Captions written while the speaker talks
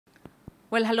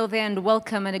Well, hello there and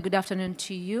welcome and a good afternoon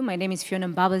to you. My name is Fiona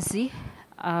Mbabazi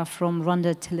from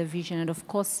Rwanda Television, and of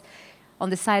course, on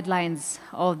the sidelines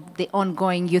of the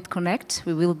ongoing Youth Connect,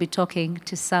 we will be talking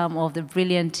to some of the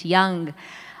brilliant young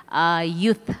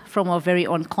youth from our very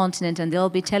own continent, and they'll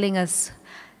be telling us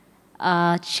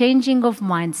changing of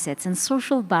mindsets and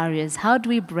social barriers. How do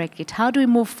we break it? How do we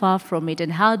move far from it?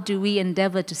 And how do we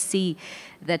endeavor to see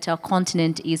that our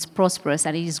continent is prosperous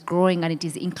and it is growing and it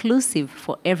is inclusive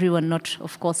for everyone, not,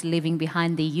 of course, leaving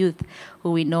behind the youth,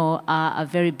 who we know are a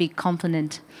very big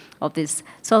component of this.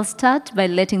 So I'll start by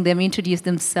letting them introduce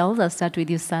themselves. I'll start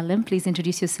with you, Salem. Please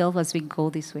introduce yourself as we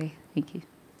go this way. Thank you.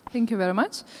 Thank you very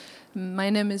much. My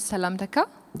name is Salam Taka.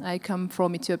 I come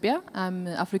from Ethiopia. I'm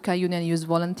an African Union Youth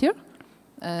Volunteer.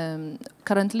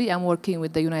 Currently, I'm working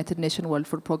with the United Nations World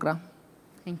Food Programme.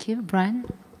 Thank you. Brian?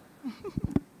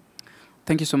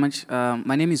 Thank you so much.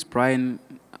 My name is Brian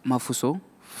Mafuso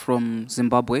from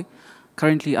Zimbabwe.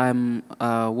 Currently, I'm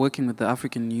working with the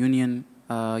African Union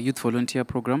Youth Volunteer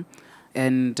Program.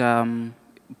 And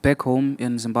back home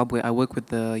in Zimbabwe, I work with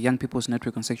the Young People's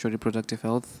Network on Sexual Reproductive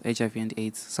Health, HIV and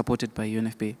AIDS, supported by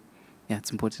UNFPA. Yeah, it's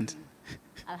important.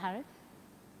 Al-Harith?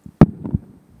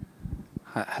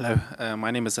 Hello, my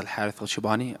name is Al-Harith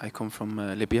Al-Shubani. I come from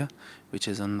Libya, which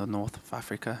is in the north of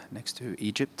Africa, next to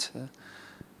Egypt.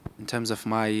 In terms of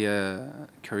my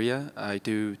career, I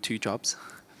do two jobs.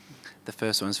 The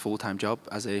first one is a full-time job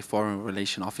as a foreign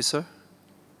relation officer.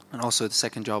 And also the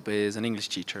second job is an English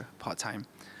teacher, part-time.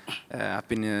 I've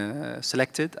been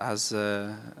selected as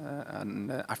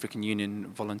an African Union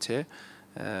volunteer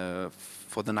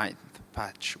for the 9th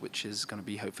batch, which is going to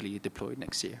be hopefully deployed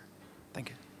next year.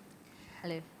 Thank you.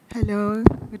 Hello. Hello,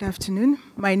 good afternoon.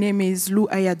 My name is Lou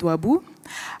Ayadouabou.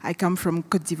 I come from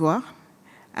Côte d'Ivoire.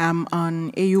 I'm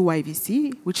on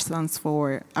AUVC, which stands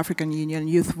for African Union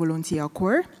Youth Volunteer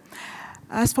Corps.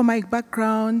 As for my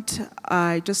background,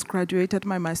 I just graduated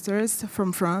my master's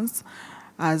from France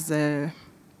as a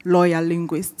lawyer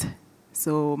linguist.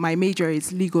 So my major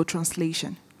is legal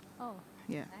translation. Oh,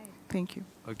 yeah. nice. Thank you.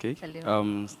 Okay.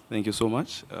 Thank you so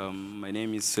much. My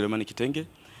name is Selemani Kitenge.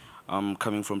 I'm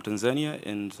coming from Tanzania,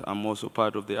 and I'm also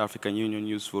part of the African Union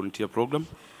Youth Volunteer Program.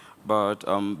 But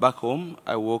back home,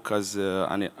 I work as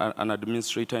an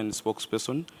administrator and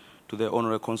spokesperson to the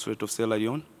Honorary Consulate of Sierra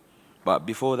Leone. But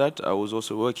before that, I was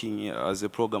also working as a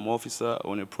program officer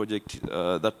on a project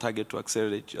that target to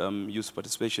accelerate youth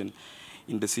participation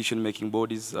in decision-making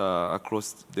bodies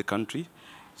across the country.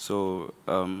 So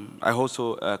I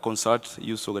also consult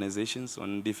youth organizations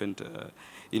on different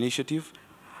initiatives.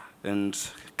 And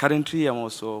currently, I'm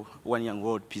also One Young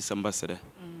World Peace Ambassador.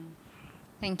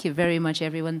 Thank you very much,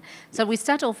 everyone. So we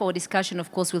start off our discussion,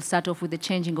 of course, we'll start off with the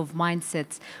changing of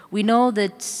mindsets. We know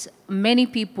that many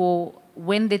people,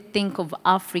 when they think of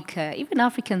Africa, even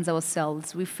Africans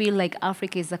ourselves, we feel like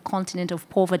Africa is a continent of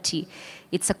poverty.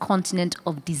 It's a continent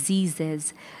of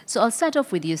diseases. So I'll start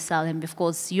off with you, Salem,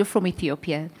 because you're from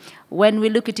Ethiopia. When we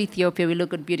look at Ethiopia, we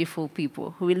look at beautiful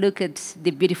people. We look at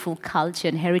the beautiful culture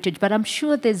and heritage, but I'm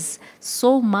sure there's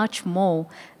so much more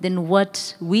than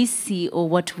what we see or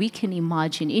what we can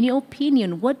imagine. In your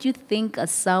opinion, what do you think are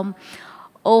some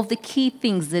of the key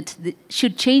things that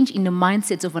should change in the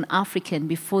mindsets of an African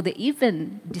before they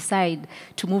even decide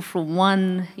to move from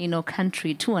one,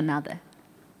 country to another?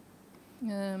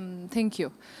 Thank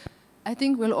you. I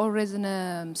think we're always in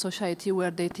a society where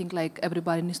they think like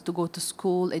everybody needs to go to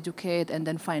school, educate, and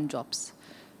then find jobs.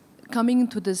 Coming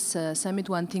to this summit,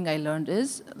 one thing I learned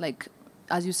is, like,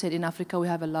 as you said, in Africa we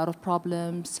have a lot of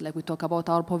problems, like we talk about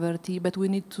our poverty, but we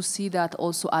need to see that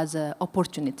also as an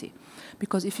opportunity.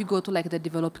 Because if you go to like the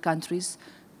developed countries,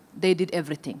 they did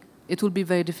everything. It will be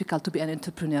very difficult to be an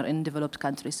entrepreneur in developed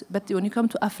countries. But when you come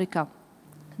to Africa,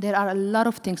 there are a lot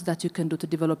of things that you can do to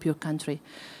develop your country.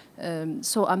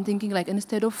 So I'm thinking like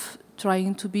instead of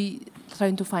trying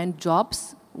to find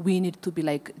jobs, we need to be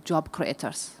like job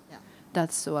creators. Yeah.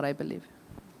 That's what I believe.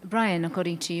 Brian,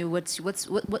 according to you, what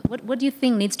do you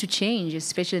think needs to change,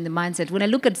 especially in the mindset? When I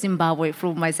look at Zimbabwe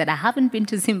from my side, I haven't been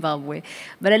to Zimbabwe,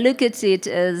 but I look at it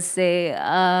as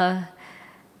I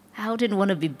wouldn't want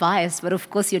to be biased, but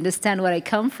of course you understand where I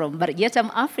come from, but yet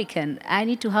I'm African. I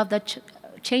need to have that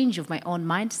change of my own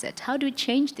mindset. How do we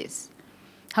change this?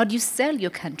 How do you sell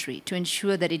your country to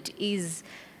ensure that it is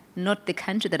not the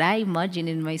country that I imagine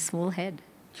in my small head?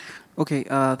 Okay,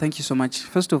 thank you so much.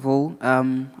 First of all, I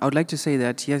would like to say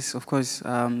that, yes, of course,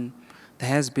 there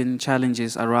has been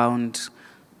challenges around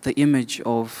the image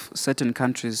of certain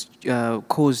countries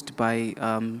caused by,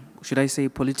 should I say,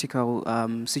 political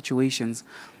situations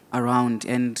around.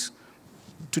 And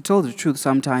to tell the truth,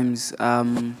 sometimes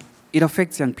it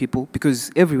affects young people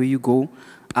because everywhere you go,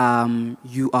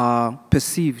 you are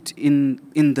perceived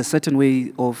in the certain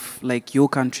way of like your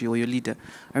country or your leader.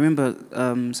 I remember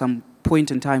some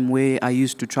point in time where I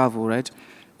used to travel, right?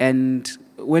 And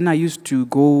when I used to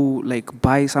go like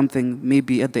buy something,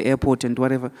 maybe at the airport and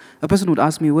whatever, a person would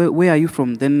ask me, where are you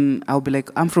from? Then I'll be like,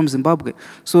 I'm from Zimbabwe.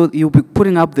 So you'll be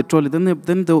putting up the trolley.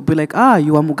 Then they'll be like, ah,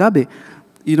 you are Mugabe.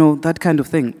 You know, that kind of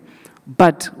thing.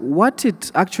 But what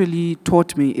it actually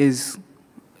taught me is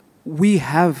we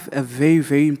have a very,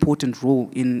 very important role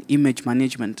in image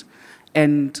management.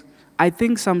 And I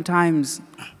think sometimes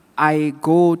I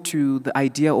go to the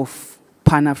idea of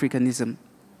Pan-Africanism.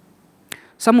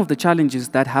 Some of the challenges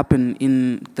that happen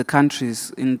in the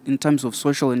countries in terms of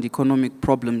social and economic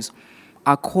problems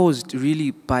are caused really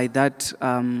by that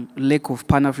lack of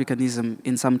Pan-Africanism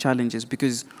in some challenges,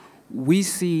 because we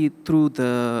see through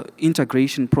the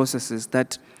integration processes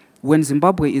that when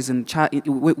Zimbabwe is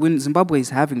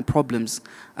having problems,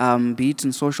 be it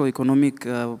in social, economic,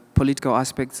 political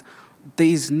aspects, there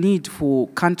is need for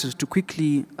countries to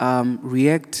quickly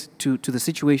react to the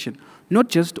situation, not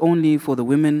just only for the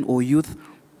women or youth,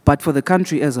 but for the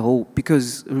country as a whole.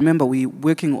 Because remember, we're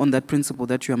working on that principle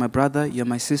that you are my brother, you're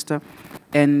my sister.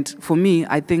 And for me,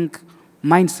 I think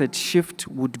mindset shift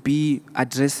would be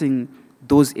addressing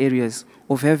those areas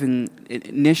of having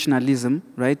nationalism,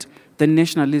 right? Then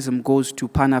nationalism goes to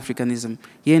Pan-Africanism.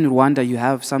 Here in Rwanda, you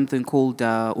have something called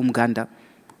Umganda,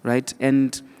 right?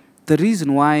 And the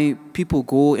reason why people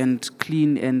go and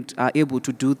clean and are able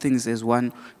to do things as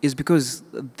one is because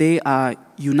they are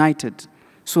united.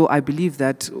 So I believe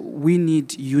that we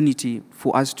need unity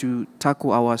for us to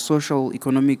tackle our social,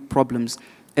 economic problems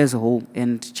as a whole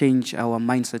and change our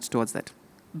mindset towards that.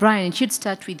 Brian, it should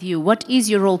start with you. What is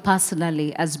your role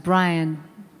personally as Brian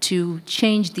to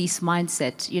change this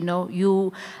mindset? You know,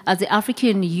 you, as the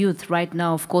African youth right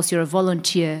now, of course, you're a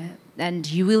volunteer and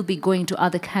you will be going to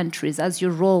other countries. As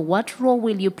your role, what role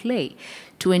will you play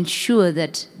to ensure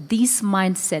that this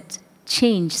mindset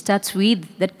change starts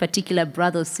with that particular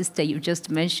brother or sister you just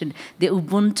mentioned, the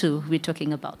Ubuntu we're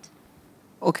talking about?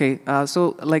 Okay,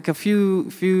 so like a few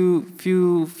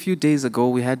days ago,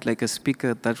 we had like a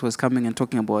speaker that was coming and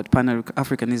talking about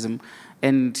Pan-Africanism,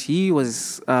 and he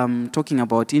was talking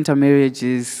about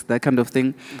intermarriages, that kind of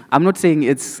thing. I'm not saying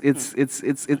it's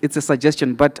a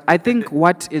suggestion, but I think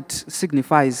what it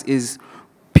signifies is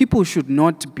people should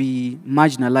not be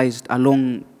marginalized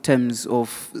along terms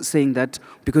of saying that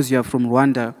because you are from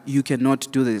Rwanda, you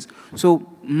cannot do this. So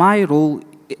my role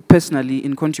personally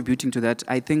in contributing to that,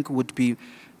 I think, would be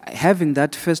having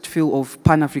that first feel of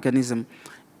Pan-Africanism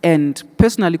and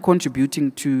personally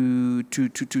contributing to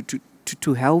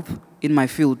health in my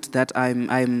field that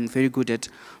I'm very good at.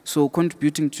 So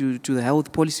contributing to the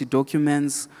health policy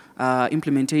documents,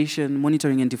 implementation,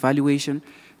 monitoring and evaluation.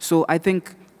 So I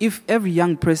think if every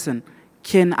young person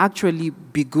can actually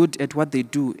be good at what they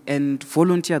do and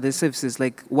volunteer their services,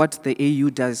 like what the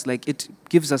AU does, like it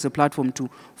gives us a platform to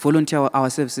volunteer our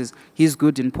services. He's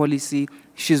good in policy,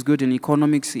 she's good in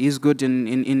economics, he's good in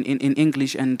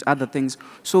English and other things.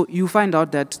 So you find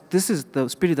out that this is the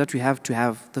spirit that we have to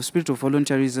have, the spirit of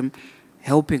volunteerism,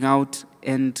 helping out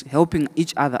and helping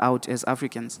each other out as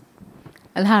Africans.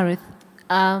 Al-Harith,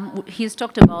 he's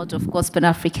talked about, of course,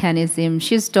 Pan-Africanism.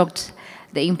 She's talked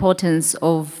the importance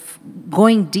of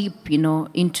going deep, you know,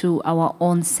 into our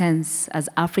own sense as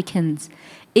Africans.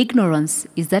 Ignorance,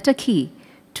 is that a key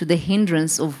to the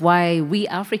hindrance of why we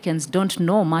Africans don't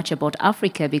know much about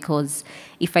Africa? Because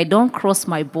if I don't cross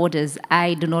my borders,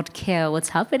 I do not care what's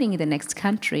happening in the next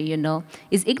country, you know.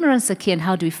 Is ignorance a key, and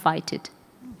how do we fight it?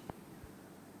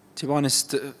 To be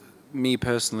honest, me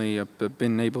personally, I've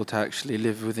been able to actually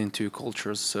live within two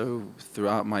cultures. So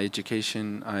throughout my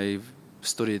education, I've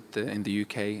studied in the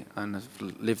UK and I've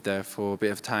lived there for a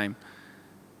bit of time.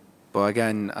 But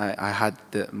again, I had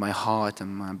my heart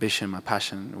and my ambition, my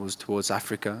passion was towards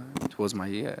Africa, towards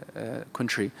my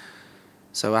country.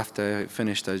 So after I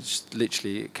finished, I just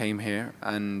literally came here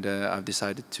and I've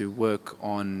decided to work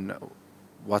on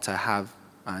what I have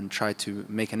and try to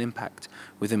make an impact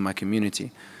within my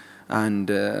community.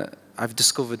 And I've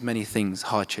discovered many things,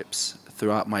 hardships,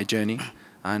 throughout my journey.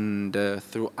 And and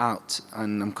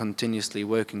I'm continuously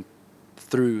working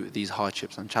through these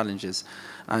hardships and challenges.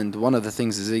 And one of the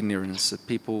things is ignorance.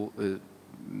 People,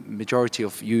 majority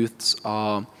of youths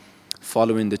are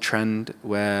following the trend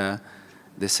where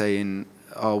they're saying,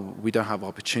 oh, we don't have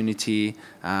opportunity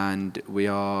and we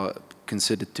are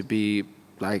considered to be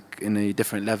like in a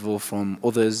different level from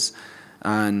others,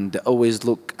 and always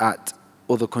look at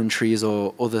other countries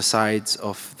or other sides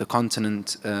of the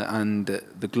continent and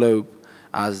the globe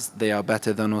as they are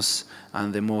better than us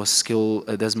and they're more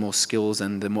there's more skills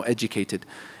and they're more educated.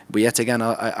 But yet again,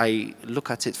 I look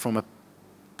at it from a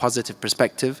positive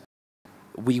perspective.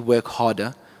 We work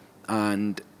harder,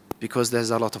 and because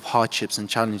there's a lot of hardships and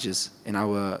challenges in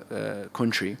our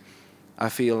country, I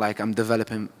feel like I'm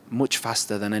developing much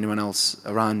faster than anyone else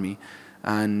around me.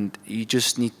 And you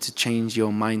just need to change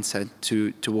your mindset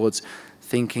towards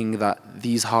thinking that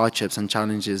these hardships and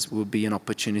challenges will be an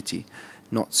opportunity,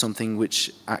 not something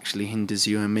which actually hinders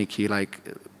you and make you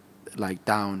like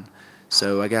down.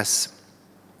 So I guess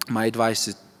my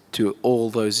advice to all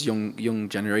those young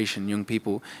generation, young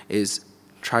people, is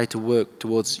try to work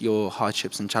towards your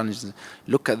hardships and challenges.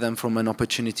 Look at them from an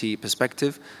opportunity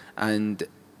perspective, and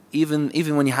even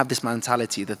when you have this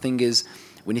mentality, the thing is,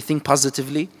 when you think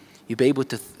positively, you'll be able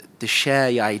to share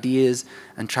your ideas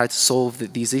and try to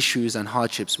solve these issues and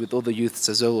hardships with other youths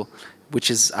as well, which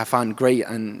is, I find, great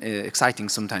and exciting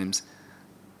sometimes.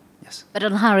 Yes. But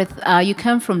Al-Harith, you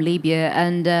come from Libya,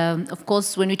 and of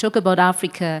course, when we talk about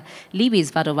Africa, Libya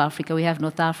is part of Africa. We have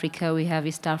North Africa, we have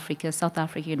East Africa, South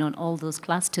Africa, you know, all those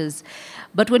clusters.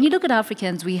 But when you look at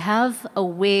Africans, we have a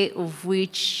way of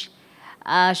which,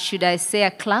 should I say,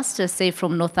 a cluster, say,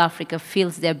 from North Africa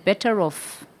feels they're better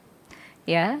off.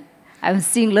 Yeah? I'm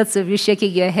seeing lots of you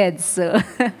shaking your heads. So,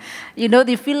 you know,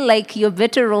 they feel like you're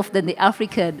better off than the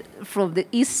African from the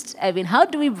East. I mean, how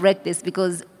do we break this?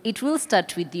 Because it will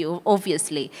start with you,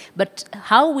 obviously. But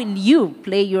how will you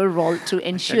play your role to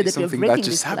ensure that you're breaking this? Something that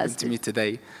just happened to me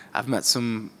today. I've met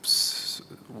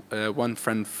one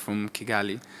friend from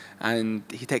Kigali, and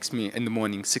he texts me in the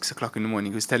morning, 6 o'clock in the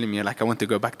morning, who's telling me, like, I want to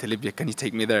go back to Libya. Can you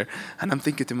take me there? And I'm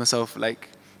thinking to myself, like,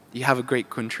 you have a great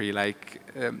country, like,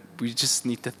 we just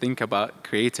need to think about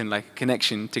creating like a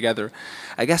connection together.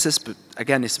 I guess it's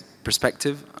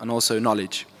perspective and also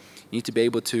knowledge. You need to be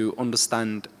able to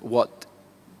understand what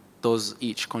does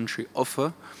each country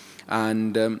offer.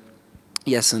 And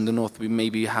yes, in the north we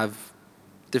maybe have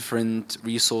different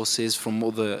resources from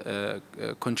other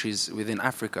countries within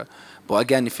Africa. But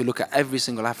again, if you look at every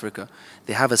single Africa,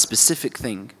 they have a specific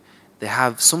thing. They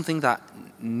have something that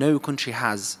no country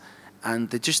has.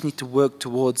 And they just need to work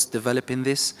towards developing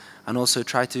this and also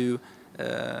try to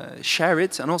share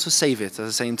it and also save it at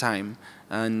the same time.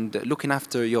 And looking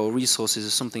after your resources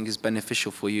is something is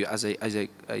beneficial for you as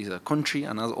a country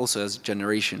and also as a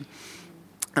generation.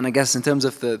 And I guess in terms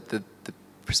of the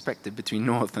perspective between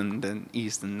North and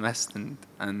East and West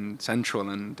and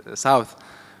Central and South,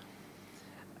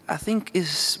 I think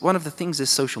is one of the things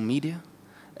is social media.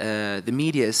 The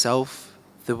media itself,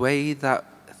 the way that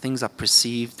things are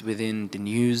perceived within the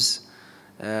news.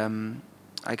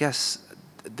 I guess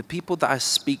the people that I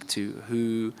speak to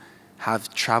who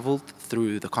have traveled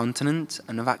through the continent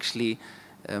and have actually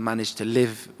managed to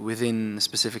live within a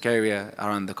specific area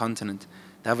around the continent,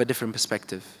 they have a different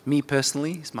perspective. Me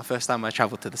personally, it's my first time I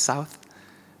traveled to the south.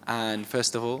 And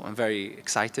first of all, I'm very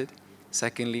excited.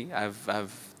 Secondly,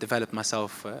 I've developed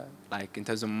myself, like in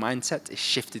terms of mindset, it's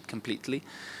shifted completely.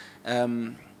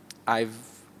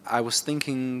 I was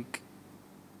thinking,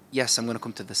 yes, I'm going to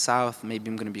come to the south. Maybe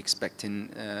I'm going to be expecting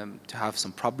to have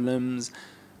some problems.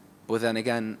 But then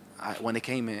again, when I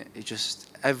came here, it just,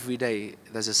 every day,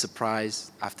 there's a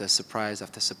surprise after surprise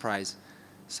after surprise.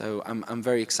 So I'm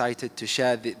very excited to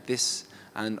share this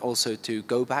and also to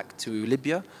go back to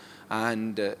Libya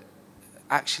and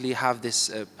actually have this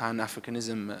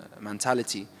Pan-Africanism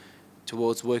mentality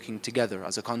towards working together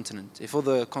as a continent. If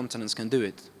other continents can do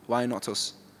it, why not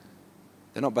us?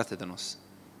 They're not better than us.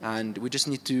 And we just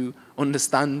need to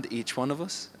understand each one of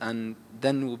us, and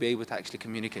then we'll be able to actually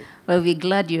communicate. Well, we're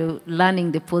glad you're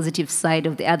learning the positive side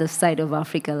of the other side of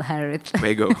Africa, Al-Harith. There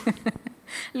you go.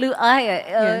 Luaya,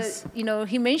 Yes. you know,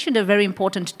 he mentioned a very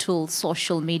important tool,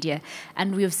 social media.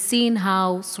 And we've seen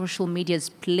how social media has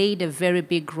played a very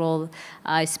big role,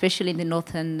 especially in the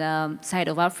northern side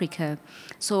of Africa.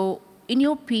 So, in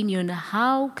your opinion,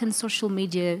 how can social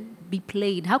media be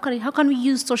played? How can we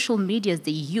use social media as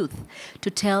the youth to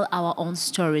tell our own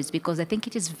stories? Because I think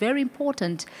it is very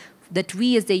important that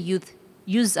we as the youth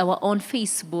use our own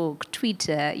Facebook,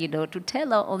 Twitter, you know, to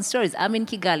tell our own stories. I'm in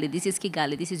Kigali,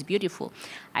 this is beautiful.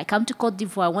 I come to Cote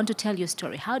d'Ivoire, I want to tell you a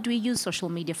story. How do we use social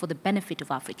media for the benefit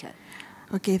of Africa?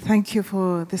 Okay, thank you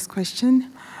for this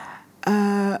question.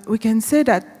 We can say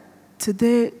that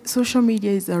today, social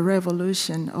media is a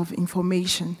revolution of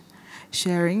information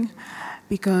sharing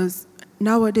because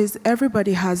nowadays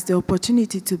everybody has the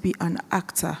opportunity to be an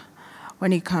actor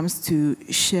when it comes to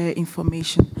share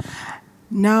information.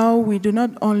 Now we do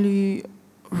not only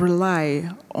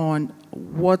rely on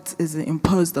what is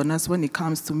imposed on us when it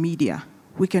comes to media.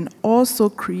 We can also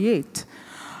create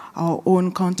our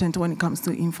own content when it comes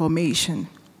to information.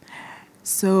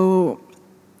 So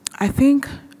I think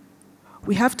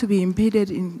we have to be embedded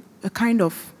in a kind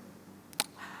of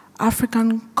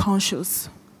African consciousness.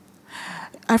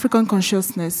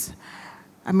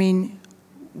 I mean,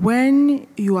 when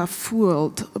you are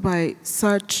fueled by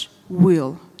such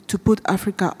will to put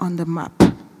Africa on the map,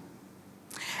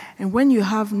 and when you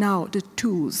have now the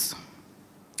tools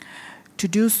to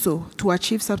do so, to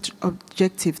achieve such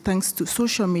objective, thanks to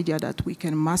social media that we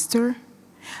can master,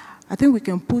 I think we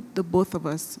can put the both of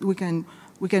us, we can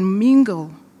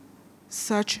mingle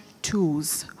such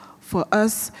tools for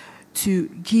us to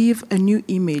give a new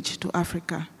image to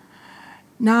Africa.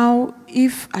 Now,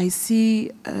 if I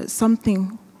see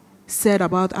something said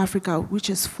about Africa which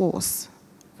is false,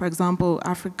 for example,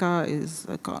 Africa is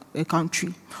a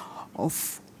country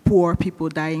of poor people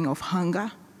dying of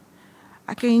hunger,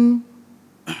 I can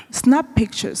snap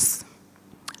pictures.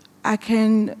 I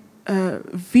can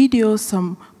video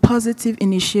some positive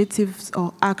initiatives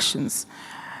or actions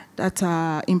that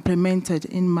are implemented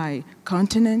in my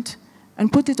continent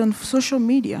and put it on social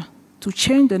media to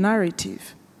change the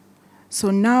narrative. So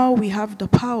now we have the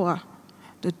power,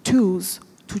 the tools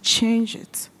to change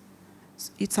it.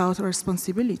 It's our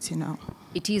responsibility now.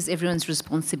 It is everyone's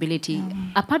responsibility.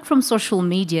 Apart from social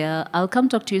media, I'll come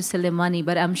talk to you, Selemani,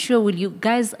 but I'm sure will you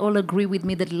guys all agree with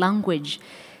me that language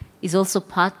is also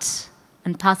part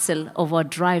and parcel of our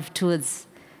drive towards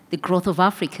the growth of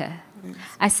Africa. Yes.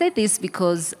 I say this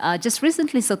because just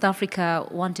recently South Africa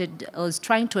was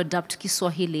trying to adapt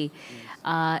Kiswahili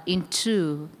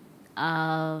into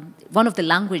one of the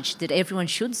language that everyone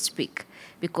should speak,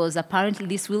 because apparently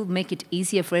this will make it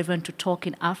easier for everyone to talk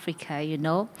in Africa, you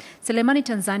know. Selemani,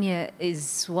 Tanzania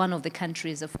is one of the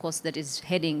countries, of course, that is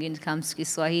heading when it comes to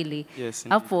Kiswahili. Yes.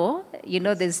 Apo, you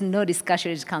know, there's no discussion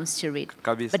when it comes to it.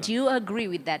 Kabisa. But you agree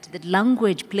with that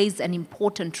language plays an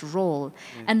important role.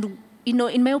 Yes. And, you know,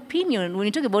 in my opinion, when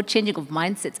you talk about changing of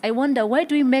mindsets, I wonder, why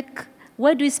do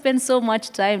we spend so much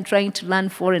time trying to learn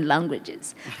foreign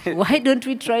languages? Why don't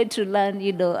we try to learn,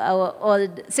 you know, our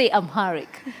old, say, Amharic?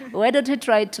 Why don't I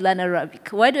try to learn Arabic?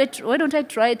 Why don't I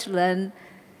try to learn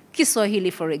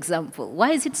Kiswahili, for example?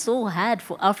 Why is it so hard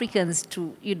for Africans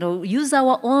to, you know, use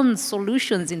our own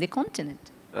solutions in the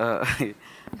continent?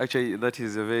 Actually, that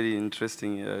is a very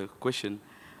interesting question.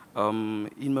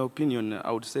 In my opinion,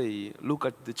 I would say, look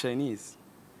at the Chinese.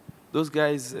 Those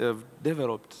guys have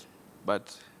developed,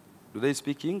 but do they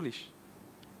speak English?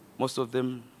 Most of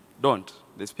them don't.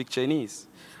 They speak Chinese.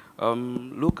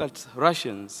 Look at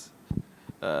Russians.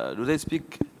 Do they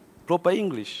speak proper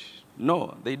English?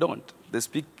 No, they don't. They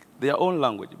speak their own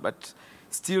language, but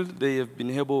still they have been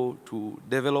able to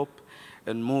develop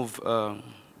and move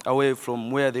away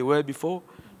from where they were before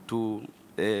to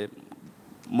a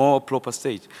more proper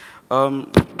stage. I'm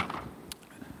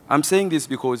saying this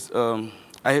because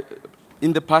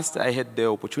in the past I had the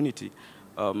opportunity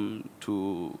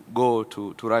to go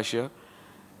to Russia,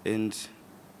 and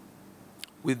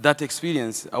with that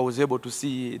experience, I was able to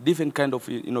see different kind of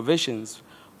innovations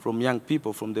from young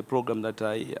people from the program that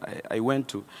I went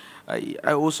to.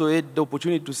 I also had the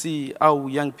opportunity to see how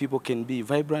young people can be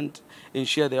vibrant and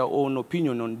share their own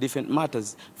opinion on different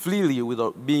matters freely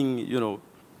without being, you know,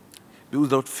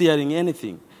 without fearing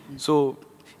anything. So,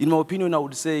 in my opinion, I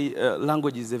would say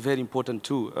language is a very important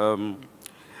tool.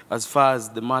 As far as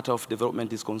the matter of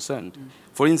development is concerned.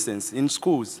 For instance, in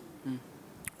schools,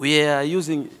 we are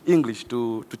using English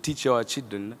to teach our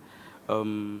children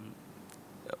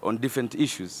on different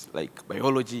issues like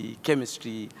biology,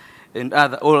 chemistry, and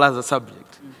all other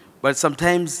subjects. But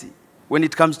sometimes when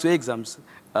it comes to exams,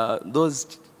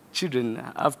 those children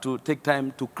have to take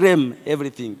time to cram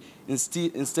everything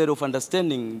instead of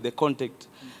understanding the context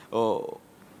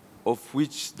of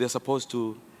which they're supposed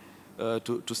to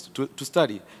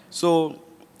study. So,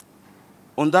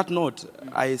 on that note,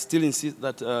 I still insist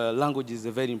that language is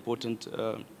a very important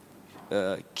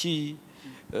key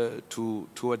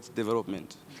towards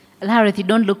development. Al-Harith, you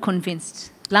don't look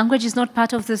convinced. Language is not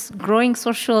part of this growing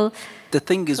social. The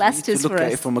thing is, we need to look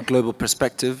at it from a a global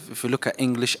perspective. If you look at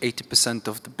English, 80%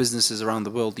 of the businesses around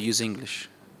the world use English.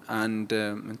 And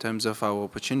in terms of our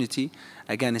opportunity,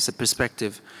 again, it's a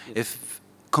perspective. Yes. If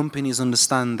companies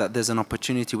understand that there's an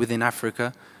opportunity within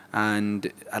Africa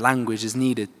and a language is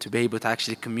needed to be able to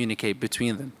actually communicate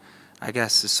between them, I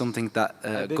guess it's something that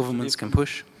governments can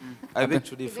push. I beg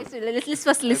to differ. Let's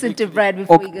first listen to Brad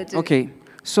before we go to... Okay,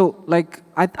 so like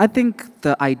I think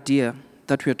the idea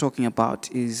that we're talking about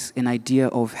is an idea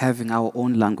of having our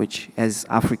own language as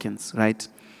Africans, right?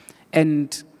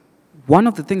 And one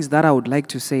of the things that I would like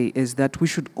to say is that we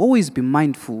should always be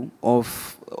mindful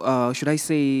of, should I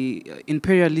say,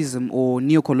 imperialism or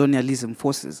neocolonialism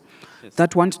forces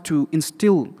that want to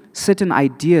instill certain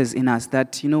ideas in us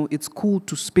that, you know, it's cool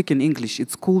to speak in English,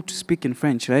 it's cool to speak in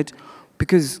French, right?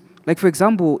 Because, like, for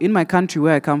example, in my country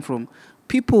where I come from,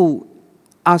 people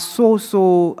are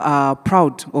so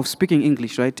proud of speaking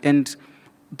English, right? And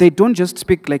they don't just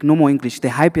speak like normal English, they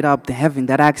hype it up, they're having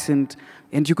that accent,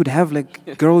 and you could have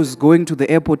like girls going to the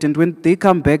airport, and when they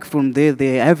come back from there,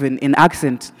 they have an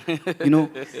accent, you know,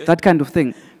 that kind of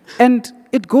thing. And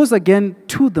it goes again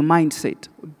to the mindset.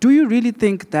 Do you really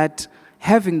think that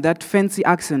having that fancy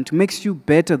accent makes you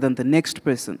better than the next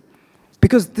person?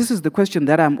 Because this is the question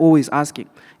that I'm always asking.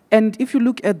 And if you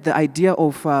look at the idea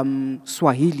of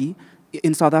Swahili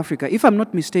in South Africa, if I'm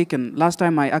not mistaken, last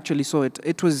time I actually saw it,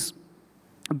 it was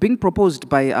being proposed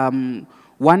by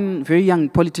one very young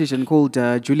politician called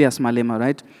Julius Malema,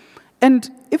 right? And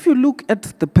if you look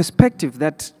at the perspective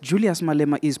that Julius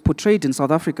Malema is portrayed in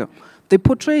South Africa, they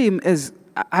portray him as,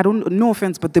 I don't, no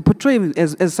offense, but they portray him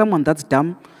as someone that's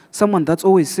dumb, someone that's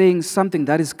always saying something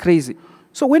that is crazy.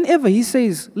 So whenever he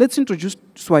says, let's introduce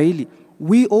Swahili,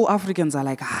 we all Africans are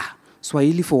like, ah,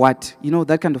 Swahili for what? You know,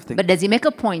 that kind of thing. But does he make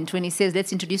a point when he says,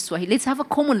 let's introduce Swahili? Let's have a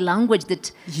common language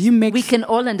that we can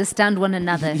all understand one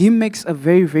another. He makes a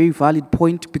very, very valid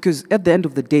point, because at the end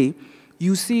of the day,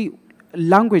 you see,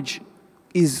 language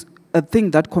is a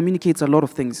thing that communicates a lot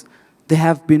of things. There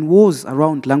have been wars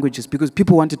around languages because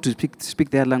people wanted to speak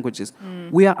their languages.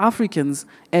 We are Africans,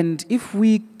 and if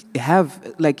we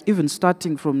have, like, even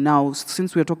starting from now,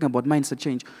 since we're talking about mindset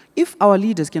change, if our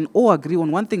leaders can all agree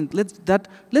on one thing,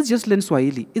 let's just learn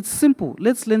Swahili. It's simple.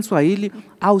 Let's learn Swahili.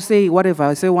 I'll say whatever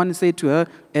I say to her,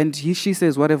 and she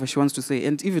says whatever she wants to say.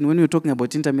 And even when we're talking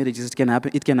about intermarriages, it can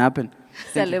happen. It can happen.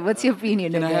 Saleh, what's your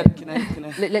opinion on that? Can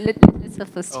I?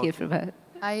 Let's first hear from her.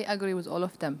 I agree with all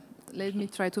of them. Let me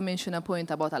try to mention a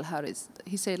point about Al-Haris.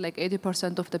 He said like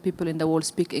 80% of the people in the world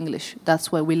speak English.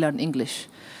 That's why we learn English.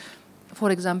 For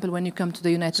example, when you come to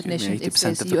the United Nations, it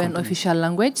says UN official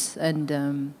language,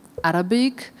 and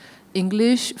Arabic,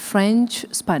 English, French,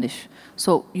 Spanish.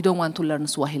 So you don't want to learn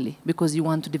Swahili because you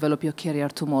want to develop your career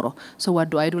tomorrow. So what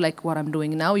do? Like what I'm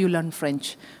doing now, you learn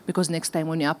French. Because next time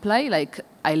when you apply, like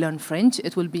I learn French,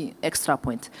 it will be extra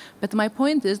point. But my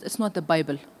point is, it's not the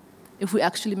Bible. If we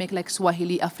actually make like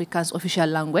Swahili Africa's official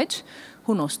language,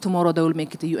 who knows? Tomorrow they will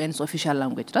make it the UN's official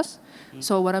language. Yes?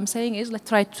 So what I'm saying is, like,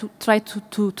 try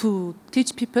to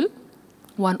teach people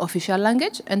one official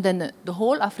language, and then the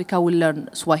whole Africa will learn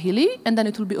Swahili, and then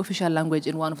it will be official language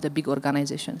in one of the big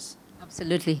organizations.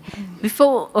 Absolutely.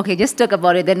 Before, okay, just talk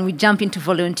about it, then we jump into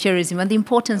volunteerism and the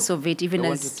importance of it, even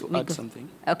as I wanted to add something.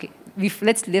 Okay,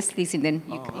 let's listen, then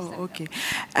you can. Oh, okay.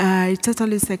 I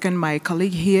totally second my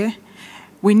colleague here.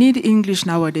 We need English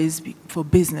nowadays for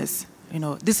business. You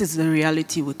know, this is the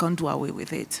reality. We can't do away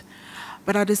with it.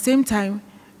 But at the same time,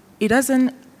 it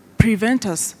doesn't prevent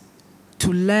us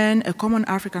to learn a common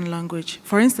African language.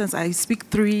 For instance, I speak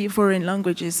 3 foreign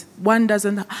languages. One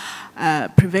doesn't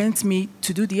prevent me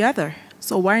to do the other.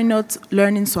 So why not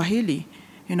learning Swahili?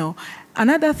 You know,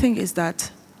 another thing is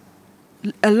that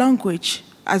a language,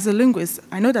 as a linguist,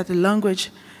 I know that a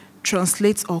language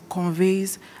translates or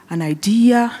conveys an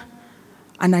idea,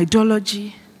 an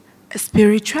ideology, a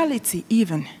spirituality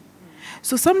even.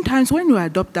 So sometimes when we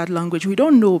adopt that language, we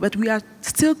don't know, but we are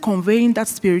still conveying that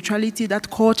spirituality, that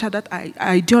culture, that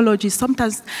ideology.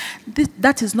 Sometimes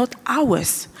that is not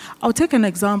ours. I'll take an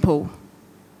example.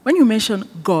 When you mention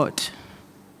God,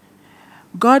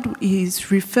 God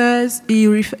is referred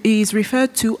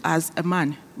to as a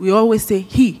man. We always say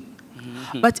he.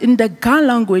 But in the Ga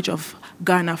language of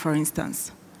Ghana, for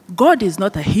instance, God is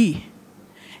not a he.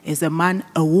 Is a man,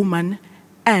 a woman,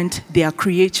 and their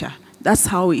creator. That's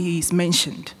how he is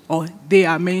mentioned, or they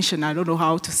are mentioned. I don't know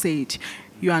how to say it.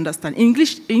 You understand? In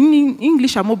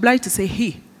English, I'm obliged to say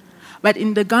he. But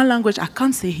in the Ga language, I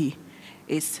can't say he.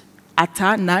 It's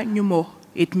ata na nyumo.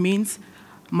 It means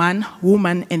man,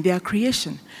 woman, and their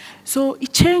creation. So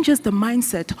it changes the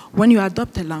mindset when you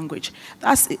adopt a language.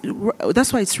 That's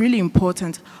why it's really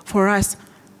important for us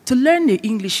to learn the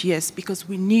English, yes, because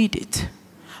we need it.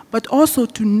 But also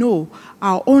to know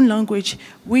our own language,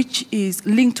 which is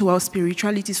linked to our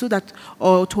spirituality, so that,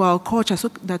 or to our culture, so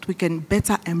that we can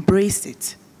better embrace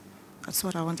it. That's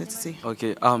what I wanted to say.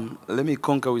 Okay, let me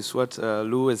concur with what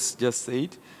Lou has just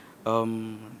said.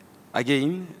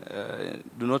 Again,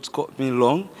 do not quote me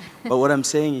long, but what I'm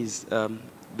saying is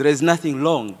there is nothing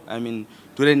long, I mean,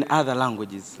 to learn other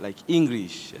languages like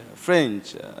English,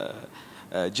 French,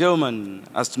 German,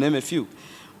 as to name a few.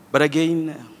 But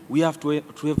again, we have to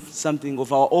have something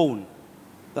of our own.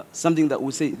 something that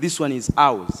we say, this one is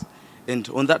ours. And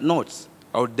on that note,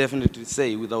 I would definitely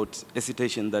say without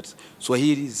hesitation that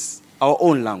Swahili is our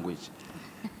own language.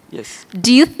 Yes.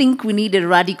 Do you think we need a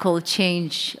radical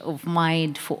change of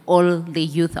mind for all the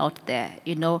youth out there?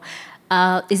 You know,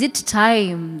 is it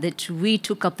time that we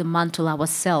took up the mantle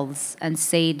ourselves and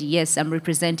said, yes, I'm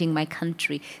representing my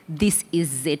country. This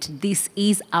is it. This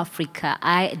is Africa.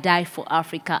 I die for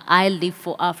Africa. I live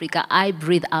for Africa. I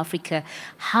breathe Africa.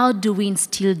 How do we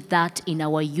instill that in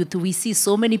our youth? We see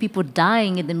so many people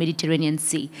dying in the Mediterranean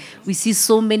Sea. We see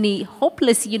so many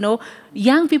hopeless, you know,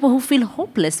 young people who feel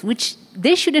hopeless, which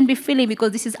they shouldn't be feeling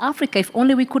because this is Africa. If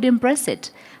only we could embrace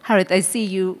it. Harith, I see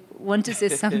you want to say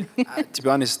something. To be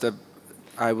honest,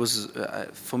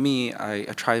 for me,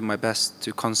 I tried my best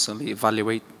to constantly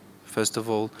evaluate, first of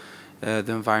all,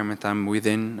 the environment I'm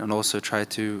within, and also try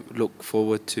to look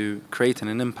forward to creating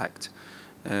an impact,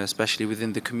 especially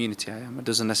within the community I am. It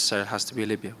doesn't necessarily have to be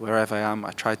Libya. Wherever I am,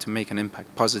 I try to make an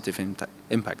impact, positive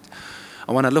impact.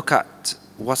 I want to look at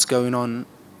what's going on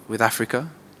with Africa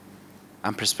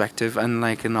and perspective, and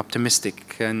like an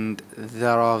optimistic, and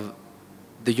the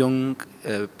young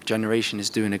generation is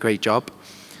doing a great job.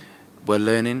 We're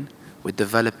learning, we're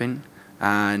developing,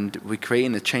 and we're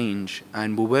creating a change,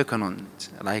 and we're working on it.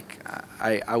 Like,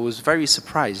 I was very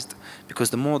surprised, because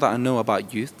the more that I know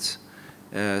about youth,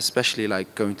 especially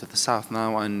like going to the south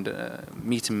now and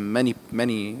meeting many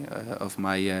of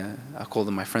my, I call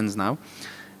them my friends now,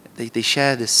 they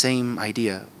share the same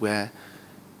idea where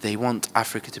they want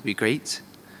Africa to be great,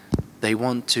 they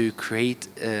want to create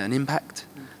an impact,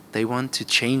 they want to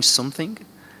change something,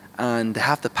 and they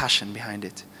have the passion behind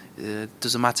it. It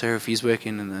doesn't matter if he's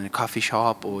working in a coffee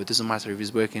shop, or it doesn't matter if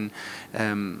he's working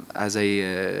as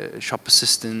a shop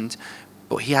assistant,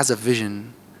 but he has a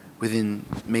vision within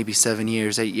maybe 7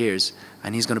 years, 8 years,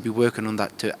 and he's going to be working on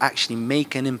that to actually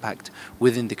make an impact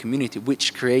within the community,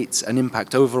 which creates an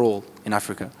impact overall in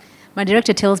Africa. My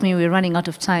director tells me we're running out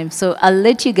of time, so I'll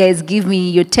let you guys give me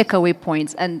your takeaway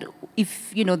points. And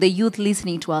if, you know, the youth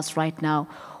listening to us right now,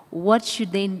 what do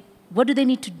they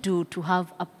need to do to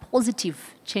have a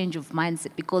positive change of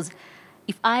mindset? Because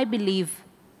if I believe,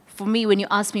 for me, when you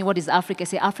ask me what is Africa, I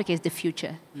say Africa is the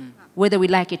future, whether we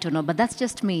like it or not. But that's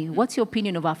just me. What's your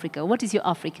opinion of Africa? What is your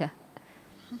Africa?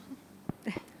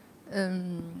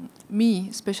 Me,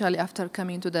 especially after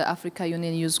coming to the Africa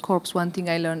Union Youth Corps, one thing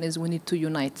I learned is we need to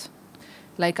unite.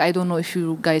 Like, I don't know if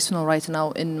you guys know, right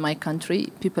now in my country,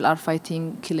 people are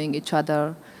fighting, killing each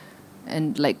other,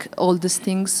 and like all these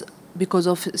things because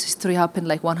of history happened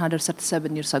like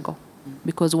 137 years ago.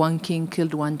 Because one king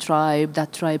killed one tribe,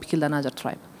 that tribe killed another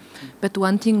tribe. But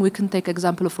one thing we can take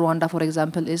example of Rwanda, for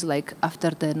example, is like after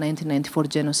the 1994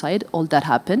 genocide, all that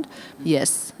happened.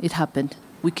 Yes, it happened.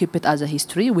 We keep it as a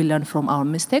history. We learn from our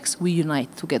mistakes. We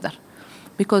unite together.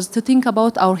 Because to think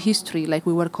about our history, like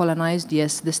we were colonized,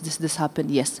 yes, this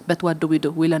happened, yes. But what do?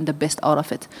 We learn the best out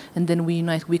of it. And then we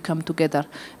unite, we come together.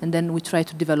 And then we try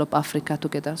to develop Africa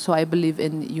together. So I believe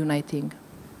in uniting.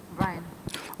 Brian.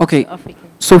 Okay,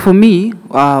 so for me,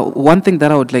 one thing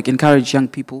that I would like encourage young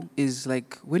people is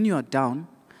like when you are down,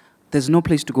 there's no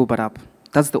place to go but up.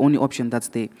 That's the only option that's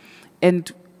there.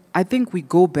 And I think we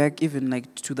go back even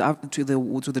like to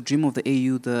the dream of the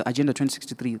AU, the Agenda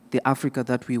 2063, the Africa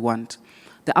that we want.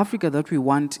 The Africa that we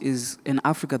want is an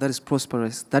Africa that is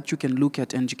prosperous, that you can look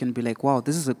at and you can be like, wow,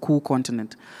 this is a cool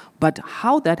continent. But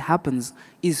how that happens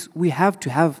is we have to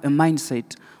have a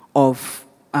mindset of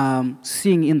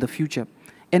seeing in the future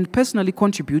and personally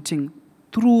contributing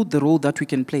through the role that we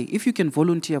can play. If you can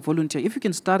volunteer, volunteer. If you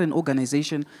can start an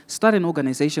organization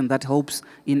that helps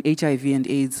in HIV and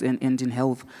AIDS and in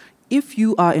health. If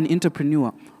you are an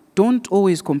entrepreneur, don't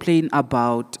always complain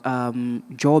about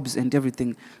jobs and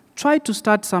everything. Try to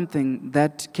start something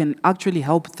that can actually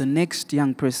help the next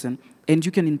young person, and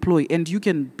you can employ, and you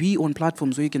can be on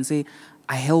platforms where you can say,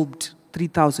 I helped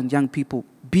 3,000 young people.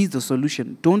 Be the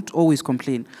solution. Don't always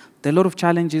complain. There are a lot of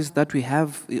challenges that we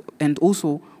have, and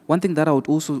also one thing that I would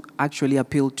also actually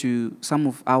appeal to some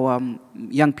of our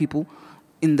young people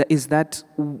is that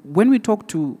when we talk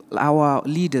to our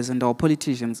leaders and our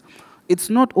politicians, it's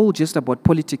not all just about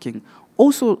politicking.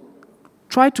 Also,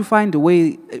 try to find a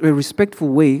respectful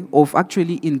way of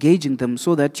actually engaging them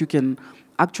so that you can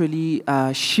actually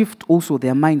shift also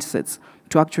their mindsets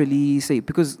to actually say,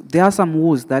 because there are some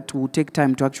wars that will take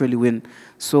time to actually win.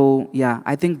 So yeah,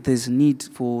 I think there's need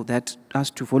for that, us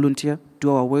to volunteer,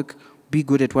 do our work, be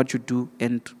good at what you do,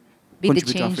 and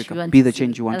contribute to Africa. Be the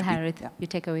change you want to be. Yeah. You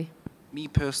take away. Me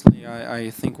personally,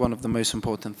 I think one of the most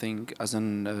important thing as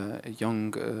a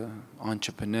young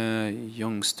entrepreneur,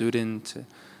 young student,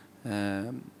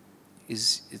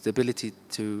 is the ability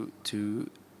to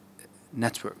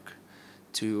network,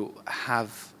 to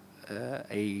have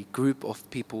a group of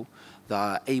people that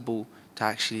are able to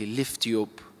actually lift you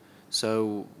up.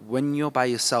 So when you're by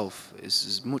yourself,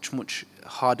 it's much, much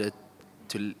harder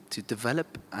to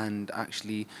develop and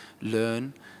actually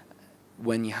learn.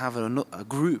 When you have a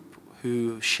group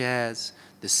who shares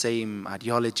the same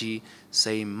ideology,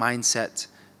 same mindset,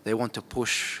 they want to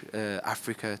push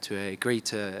Africa to a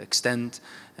greater extent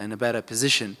and a better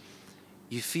position,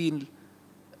 you feel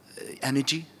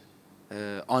energy,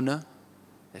 honor,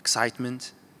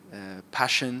 excitement,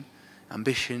 passion,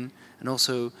 ambition, and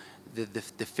also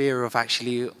the fear of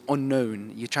actually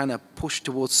unknown. You're trying to push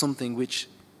towards something which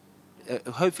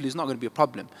hopefully is not going to be a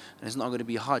problem, and it's not going to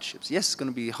be hardships. Yes, it's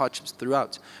going to be hardships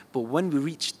throughout, but when we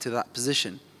reach to that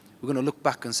position, we're going to look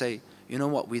back and say, you know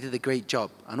what, we did a great job,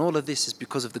 and all of this is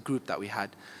because of the group that we had.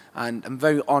 And I'm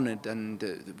very honored, and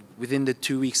within the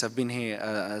 2 weeks I've been here,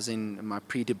 as in my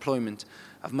pre-deployment,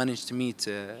 I've managed to meet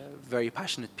very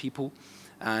passionate people,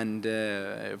 and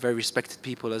very respected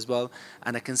people as well.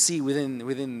 And I can see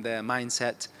within their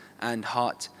mindset and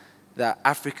heart that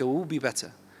Africa will be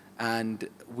better. And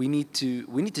we need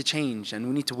to change, and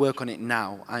we need to work on it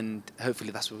now. And hopefully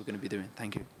that's what we're going to be doing.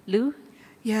 Thank you. Lou?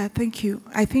 Yeah, thank you.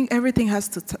 I think everything has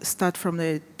to start from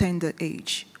the tender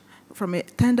age. From a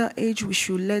tender age, we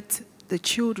should let the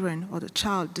children or the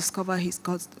child discover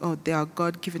their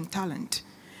God-given talent.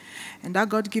 And that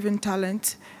God-given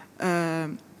talent,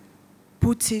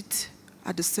 put it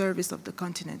at the service of the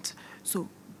continent. So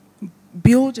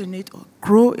build in it or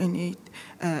grow in it,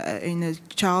 in a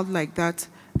child like that,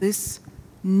 this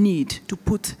need to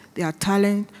put their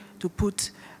talent, to put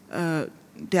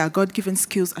their God-given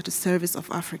skills at the service of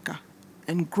Africa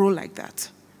and grow like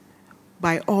that.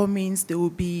 By all means, there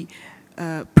will be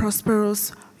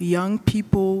prosperous young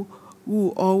people who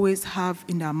always have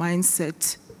in their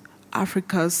mindset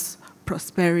Africa's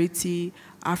prosperity,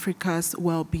 Africa's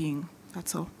well-being.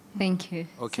 That's all. Thank you.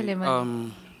 Okay.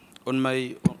 Suleiman. On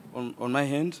my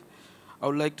hand, I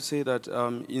would like to say that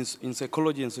in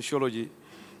psychology and sociology,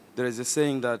 there is a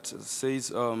saying that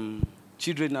says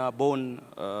children are born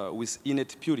with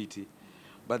innate purity,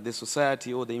 but the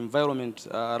society or the environment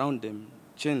around them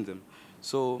change them.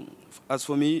 So as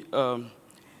for me,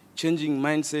 changing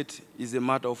mindset is a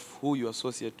matter of who you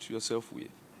associate yourself with.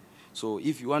 So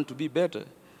if you want to be better,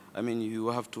 I mean, you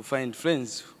have to find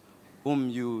friends whom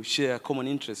you share common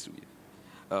interests with.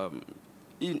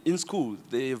 In school,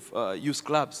 they've youth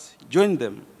clubs, join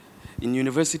them. In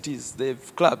universities, they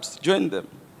have clubs, join them.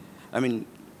 I mean,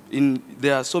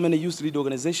 there are so many youth-led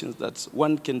organizations that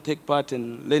one can take part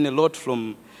and learn a lot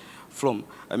from.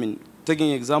 I mean, taking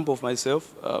an example of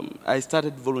myself, I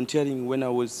started volunteering when I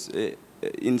was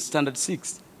in Standard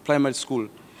 6, primary school.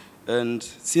 And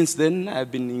since then,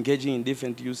 I've been engaging in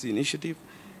different youth initiatives.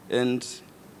 And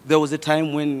there was a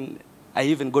time when I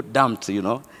even got dumped, you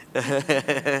know.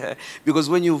 Because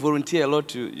when you volunteer a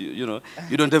lot, you know,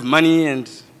 you don't have money and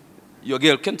your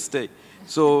girl can't stay.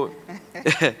 So,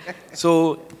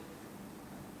 so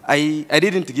I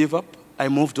didn't give up. I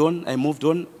moved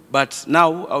on. But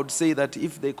now I would say that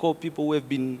if they call people who have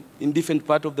been in different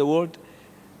parts of the world,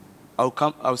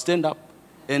 I'll stand up.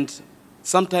 And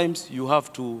sometimes you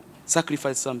have to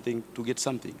sacrifice something to get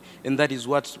something. And that is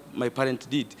what my parents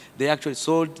did. They actually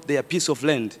sold their piece of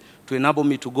land to enable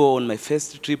me to go on my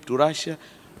first trip to Russia,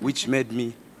 which made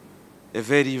me a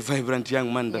very vibrant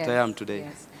young man that I am today.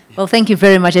 Yes. Well, thank you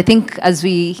very much. I think as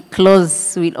we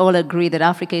close, we'll all agree that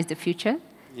Africa is the future.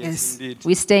 Yes, indeed.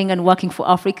 We're staying and working for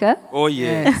Africa. Oh,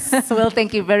 yes. Well,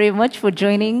 thank you very much for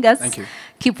joining us. Thank you.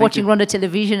 Keep watching Rwanda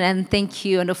Television, and thank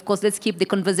you. And of course, let's keep the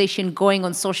conversation going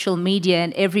on social media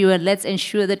and everywhere. Let's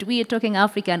ensure that we are talking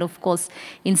Africa and, of course,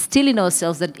 instilling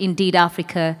ourselves that indeed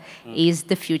Africa is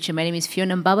the future. My name is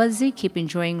Fiona Mbabazi. Keep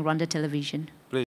enjoying Rwanda Television.